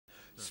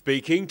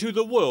Speaking to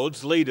the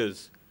world's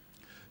leaders.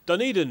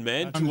 Dunedin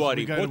man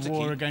Tuari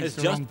Potiki has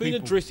just been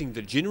addressing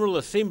the General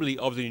Assembly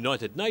of the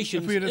United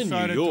Nations in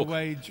New York.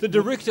 The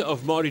Director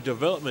of Māori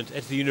Development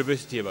at the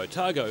University of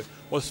Otago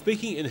was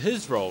speaking in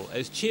his role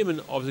as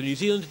Chairman of the New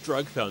Zealand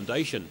Drug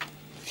Foundation.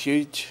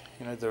 Huge,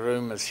 the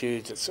room is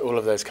huge. It's all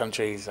of those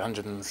countries,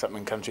 100 and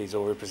something countries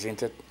all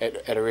represented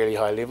at a really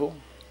high level.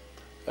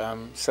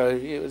 So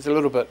it was a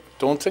little bit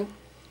daunting,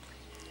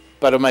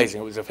 but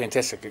amazing. It was a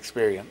fantastic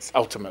experience,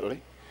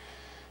 ultimately.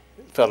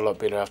 It felt a lot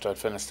better after I'd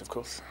finished, of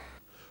course.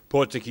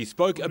 Potiki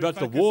spoke about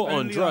the war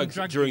on drugs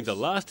during the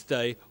last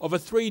day of a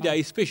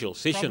 3-day special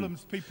session.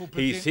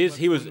 He says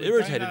he was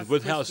irritated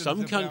with how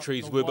some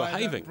countries were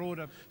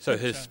behaving, so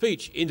his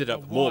speech ended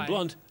up more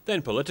blunt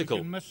than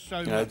political.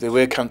 There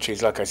were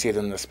countries, like I said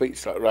in the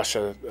speech, like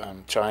Russia,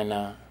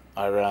 China,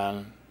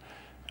 Iran,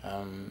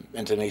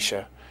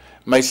 Indonesia,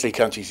 mostly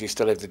countries who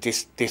still have the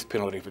death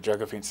penalty for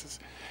drug offences.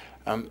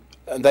 And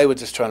they were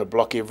just trying to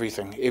block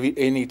everything.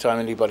 Any time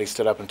anybody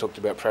stood up and talked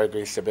about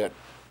progress, about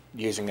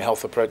using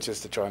health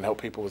approaches to try and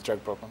help people with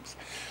drug problems,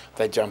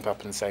 they jump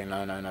up and say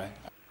no, no, no.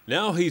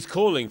 Now he's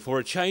calling for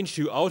a change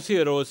to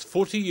Aotearoa's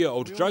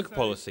 40-year-old drug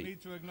policy,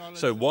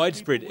 so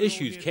widespread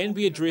issues can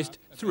be addressed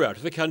throughout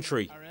the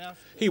country.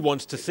 He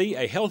wants to see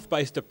a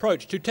health-based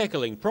approach to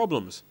tackling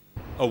problems,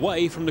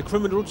 away from the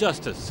criminal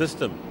justice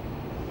system.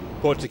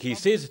 Potiki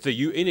says the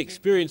UN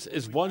experience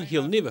is one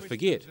he'll never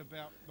forget,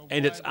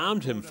 and it's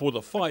armed him for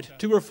the fight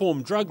to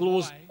reform drug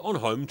laws on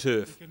home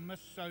turf.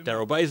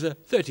 Daryl Baser,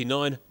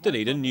 39,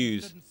 Dunedin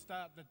News.